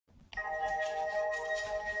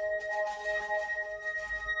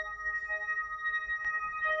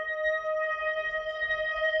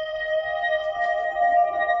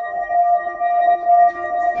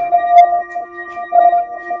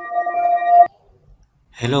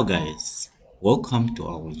Hello guys, welcome to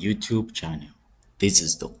our YouTube channel. This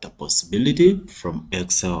is Dr. Possibility from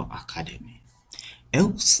Excel Academy.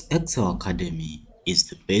 Excel Academy is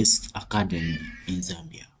the best academy in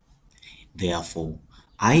Zambia. Therefore,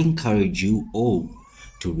 I encourage you all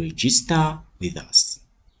to register with us.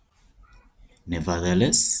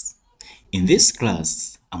 Nevertheless, in this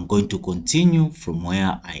class, I'm going to continue from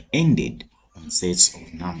where I ended on sets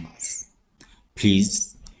of numbers.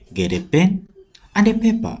 Please get a pen and a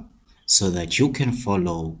paper so that you can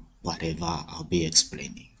follow whatever I'll be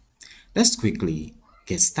explaining. Let's quickly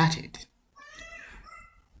get started.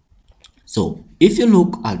 So, if you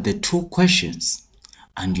look at the two questions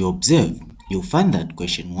and you observe, you'll find that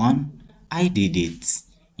question 1, I did it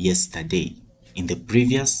yesterday in the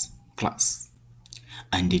previous class.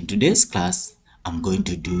 And in today's class, I'm going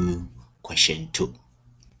to do question 2.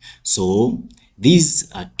 So,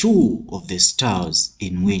 these are two of the styles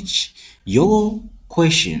in which your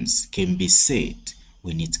questions can be set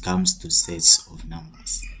when it comes to sets of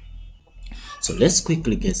numbers. So let's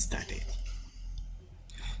quickly get started.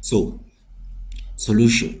 So,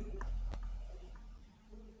 solution.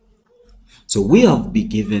 So we have been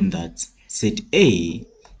given that set A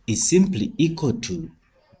is simply equal to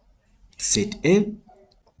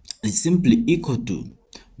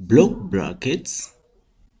block brackets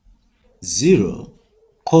 0,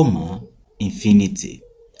 infinity,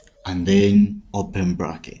 and then open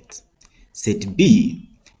bracket. Set B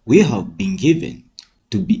we have been given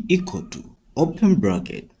to be equal to open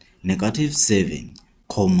bracket -7,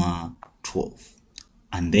 12,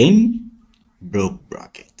 and then block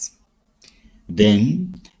bracket.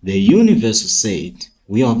 Then the universal set,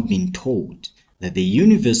 we have been told that the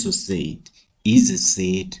universal set is a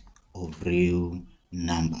set of real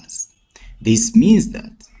numbers. This means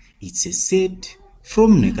that it's a set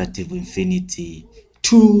from -infinity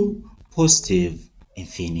to positive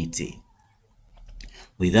infinity.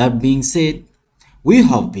 With that being said, we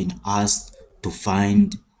have been asked to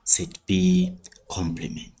find set B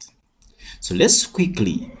complement. So let's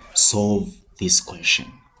quickly solve this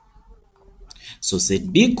question. So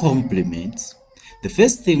set B complement, the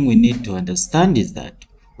first thing we need to understand is that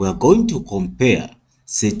we are going to compare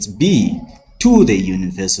set B to the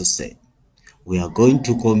universal set. We are going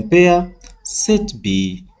to compare set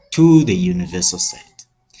B to the universal set.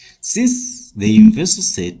 Since the universal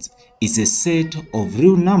set is a set of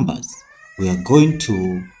real numbers, we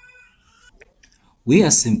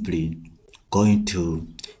are simply going to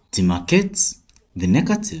demarcate the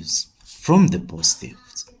negatives from the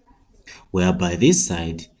positives, whereby this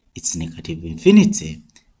side it's -infinity,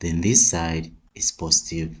 then this side is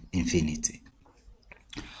positive infinity.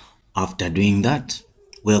 After doing that,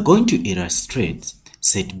 we are going to illustrate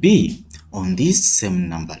set B on this same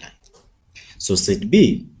number line. So set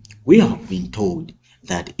B, we have been told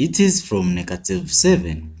that it is from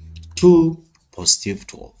 -7 to positive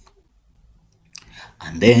 12.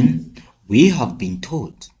 And then we have been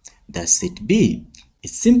told that set B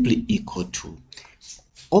is simply equal to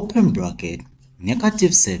open bracket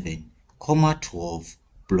 -7, 12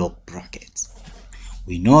 block bracket.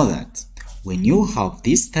 We know that when you have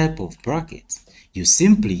this type of bracket, you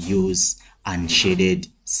simply use unshaded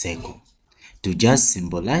circle to just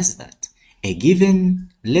symbolize that a given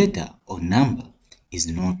letter or number is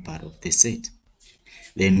not part of the set.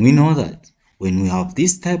 Then we know that when we have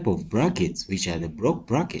this type of brackets, which are the block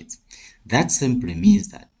brackets, that simply means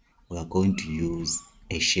that we are going to use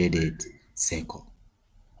a shaded circle.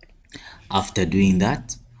 After doing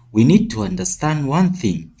that, we need to understand one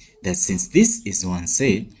thing, that since this is one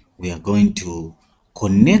set, we are going to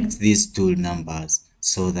connect these two numbers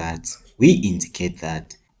so that we indicate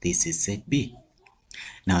that this is set B.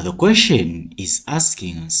 Now the question is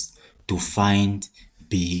asking us to find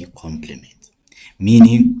B complement,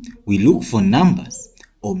 meaning we look for numbers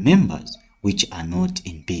or members which are not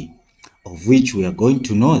in B, of which we are going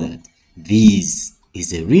to know that this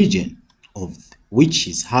is a region of which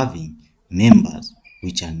is having members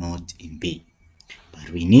which are not in B. But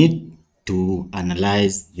we need to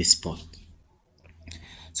analyze this point.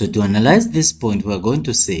 So to analyze this point, we are going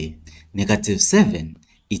to say -7,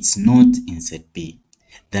 it's not in set B.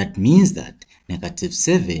 That means that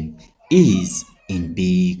 -7 is in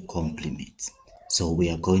B complement. So we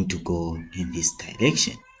are going to go in this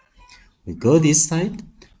direction. We go this side,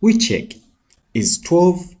 we check. Is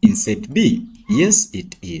 12 in set B? Yes,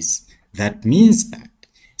 it is. That means that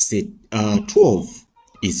set 12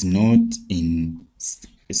 is not in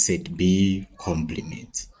set B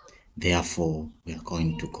complement. Therefore, we are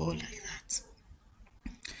going to go like that.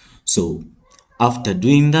 So after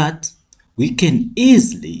doing that, we can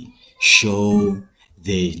easily show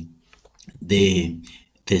the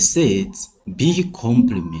the set B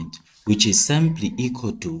complement, which is simply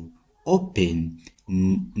equal to open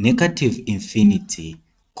negative infinity,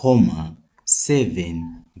 comma,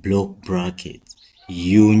 7 block bracket,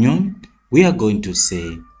 union, we are going to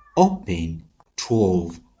say open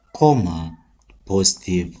 12, comma,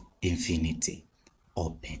 positive infinity,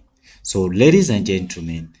 open. So ladies and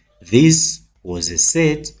gentlemen, this was a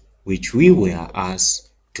set which we were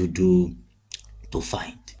asked to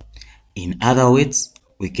find. In other words,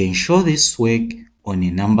 we can show this work on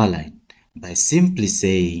a number line by simply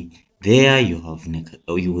saying there you have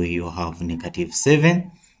negative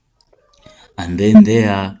 7, and then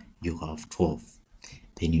there you have 12.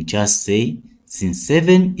 Then you just say, since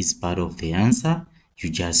 7 is part of the answer, you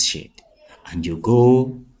just shade and you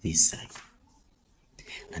go this side.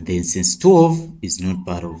 And then since 12 is not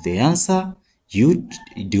part of the answer, you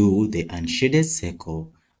do the unshaded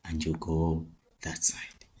circle and you go that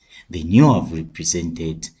side. Then you have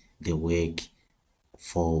represented the work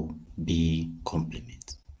for B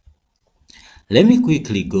complement. Let me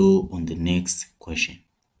quickly go on the next question.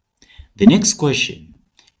 The next question,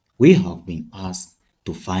 we have been asked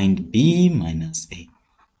to find B minus A.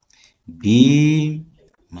 B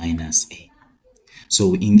minus A.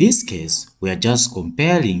 So in this case, we are just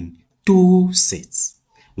comparing two sets,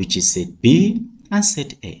 which is set B and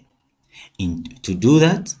set A. To do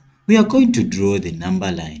that, we are going to draw the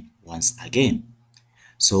number line once again.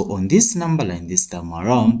 So on this number line this time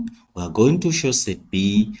around, we are going to show set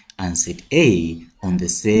B and set A on the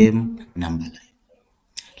same number line.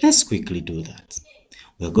 Let's quickly do that.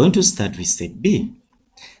 We are going to start with set B.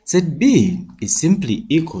 Set B is simply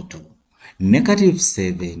equal to negative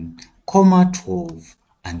 7, comma 12,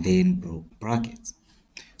 and then brackets.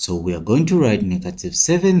 So we are going to write negative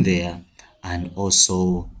 7 there and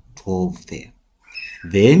also 12 there.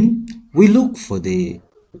 Then we look for the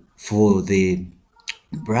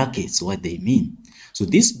brackets, what they mean. So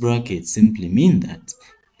these brackets simply mean that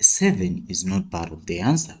 7 is not part of the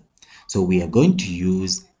answer. So we are going to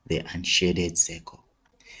use the unshaded circle.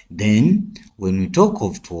 Then when we talk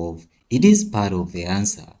of 12, it is part of the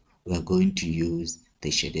answer. We are going to use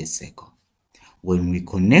the shaded circle. When we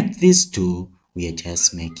connect these two, we are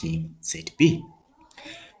just making set B.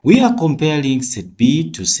 We are comparing set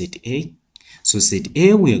B to set A. So set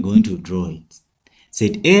A, we are going to draw it.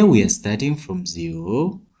 Set A, we are starting from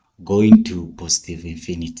 0, going to positive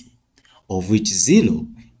infinity, of which 0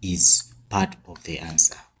 is part of the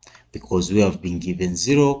answer, because we have been given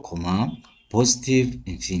 0, comma, positive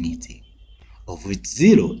infinity, of which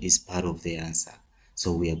 0 is part of the answer.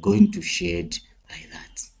 So we are going to shade like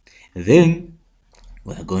that. Then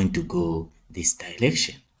we are going to go this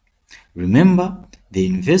direction. Remember, the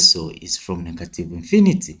inversor is from negative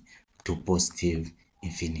infinity to positive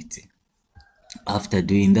infinity. After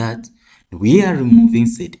doing that, we are removing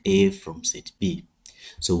set A from set B.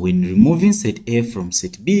 So when removing set A from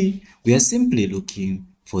set B, we are simply looking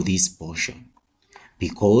for this portion,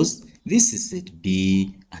 because this is set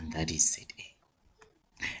B and that is set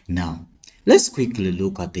A. Now, let's quickly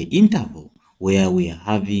look at the interval where we are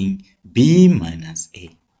having B minus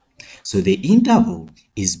A. So the interval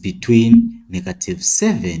is between negative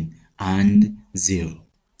 7 and 0.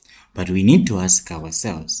 But we need to ask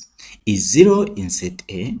ourselves, is 0 in set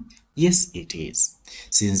A? Yes, it is.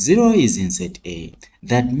 Since 0 is in set A,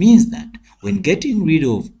 that means that when getting rid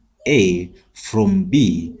of A from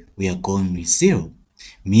B, we are going with 0,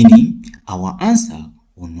 meaning our answer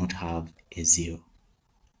will not have a 0.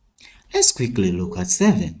 Let's quickly look at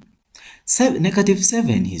 7. Negative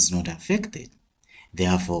 7 is not affected.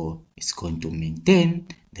 Therefore, it's going to maintain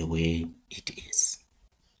the way it is.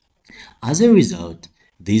 As a result,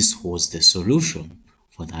 this was the solution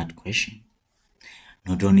for that question.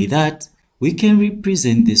 Not only that, we can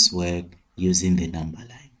represent this work using the number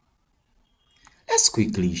line. Let's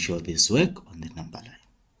quickly show this work on the number line.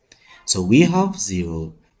 So we have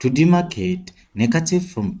 0 to demarcate negative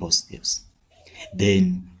from positives.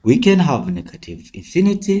 Then we can have negative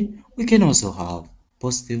infinity. We can also have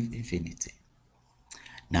positive infinity.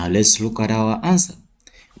 Now let's look at our answer.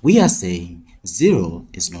 We are saying 0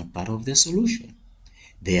 is not part of the solution.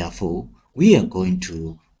 Therefore, we are going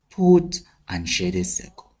to put unshaded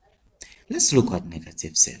circle. Let's look at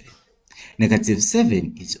negative 7. Negative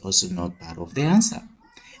 7 is also not part of the answer.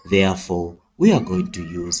 Therefore, we are going to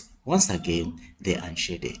use, once again, the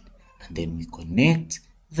unshaded. And then we connect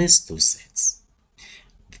these two sets.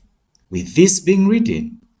 With this being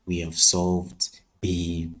written, we have solved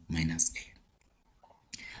B minus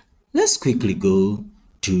A. Let's quickly go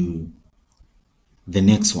to the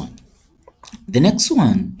next one. The next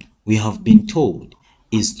one we have been told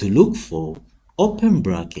is to look for open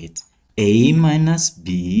bracket A minus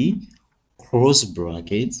B cross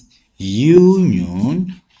brackets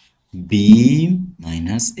union B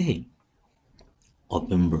minus A,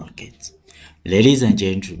 open bracket. Ladies and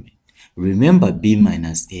gentlemen, remember B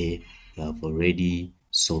minus A, we have already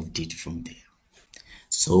solved it from there.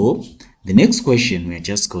 So the next question, we're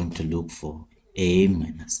just going to look for A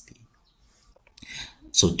minus B.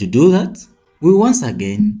 So to do that, we once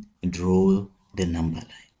again draw the number line.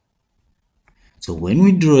 So when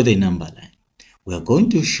we draw the number line, we are going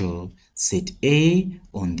to show set A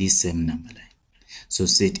on this same number line. So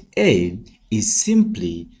set A is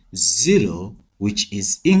simply 0, which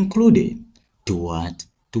is included to what?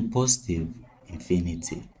 To positive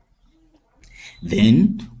infinity.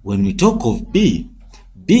 Then when we talk of B,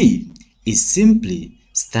 B is simply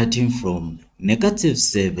starting from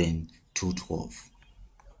 -7 to 12,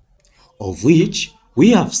 of which we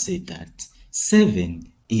have said that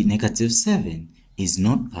 -7 is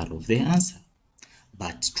not part of the answer,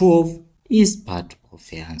 but 12 is part of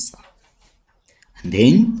the answer. And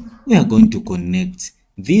then we are going to connect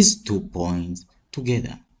these 2 points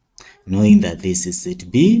together, knowing that this is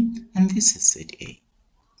set B and this is set A.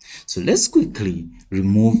 So let's quickly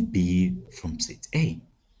remove B from set A.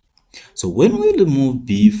 So when we remove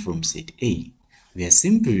B from set A, we are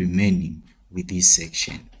simply remaining with this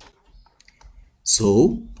section.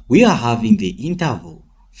 So we are having the interval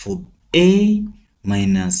for A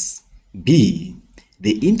minus B.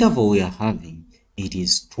 The interval we are having, it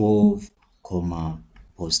is 12,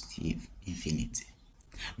 positive infinity.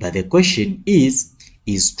 But the question is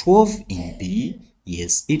 12 in B?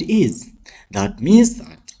 Yes, it is. That means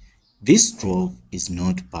that this 12 is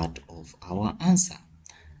not part of our answer.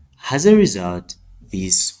 As a result,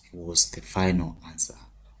 this was the final answer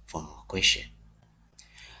for our question.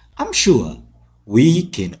 I'm sure we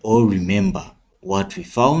can all remember what we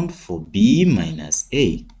found for B minus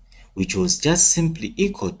A, which was just simply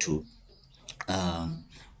equal to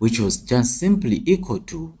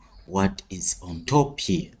what is on top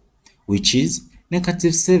here, which is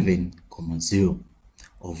 -7, 0,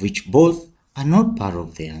 of which both are not part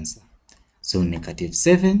of the answer. So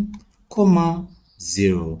 -7,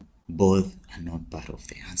 0, both are not part of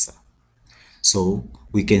the answer. So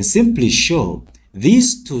we can simply show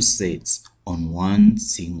these two sets on one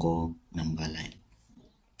single number line.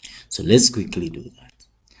 So let's quickly do that.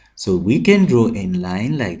 So we can draw a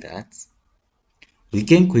line like that. We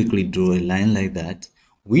can quickly draw a line like that.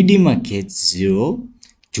 We demarcate 0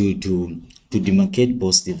 to demarcate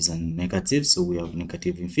positives and negatives. So we have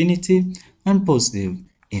negative infinity and positive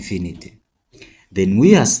infinity. Then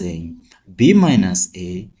we are saying B minus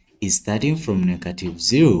A is starting from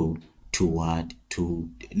 -0 to what? To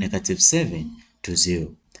 -7 to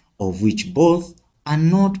 0, of which both are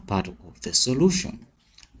not part of the solution.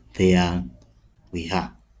 There we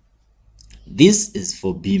have. This is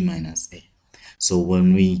for B minus A. So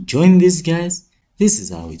when we join these guys, this is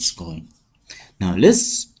how it's going. Now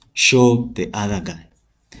let's show the other guy.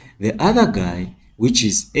 The other guy, which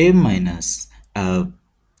is A minus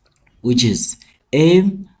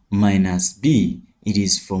B, it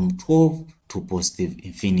is from 12 to positive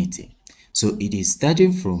infinity. So it is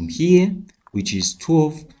starting from here, which is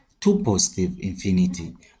 12 to positive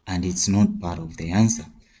infinity, and it's not part of the answer.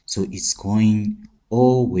 So it's going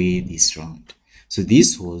all the way this round. So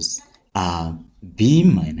this was B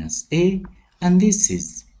minus A, and this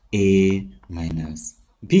is A minus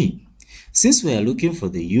B. Since we are looking for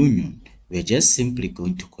the union, we are just simply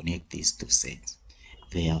going to connect these two sets.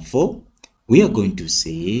 Therefore, we are going to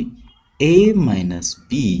say A minus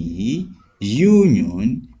B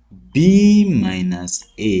union B minus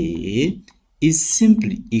A is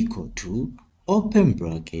simply equal to, open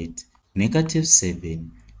bracket,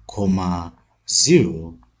 -7,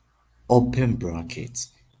 0, open bracket,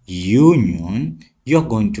 union, you're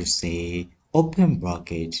going to say, open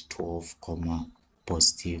bracket, 12,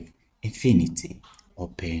 positive infinity,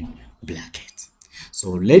 open bracket.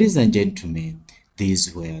 So ladies and gentlemen,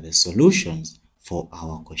 these were the solutions for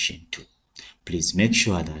our question 2. Please make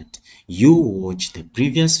sure that you watch the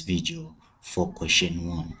previous video for question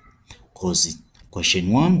 1, because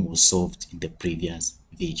question 1 was solved in the previous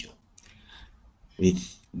video. With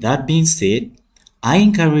that being said, I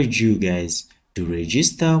encourage you guys to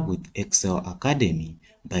register with Excel Academy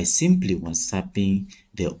by simply WhatsApping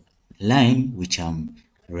the line which I'm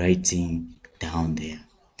writing down there.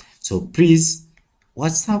 So please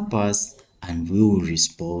WhatsApp us and we will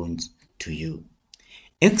respond to you.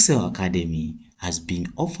 Excel Academy has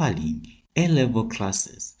been offering A-level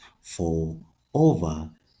classes for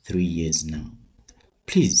over 3 years now.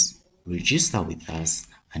 Please register with us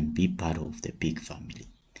and be part of the big family.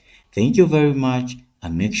 Thank you very much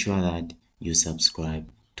and make sure that you subscribe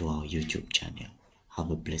to our YouTube channel.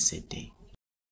 Have a blessed day.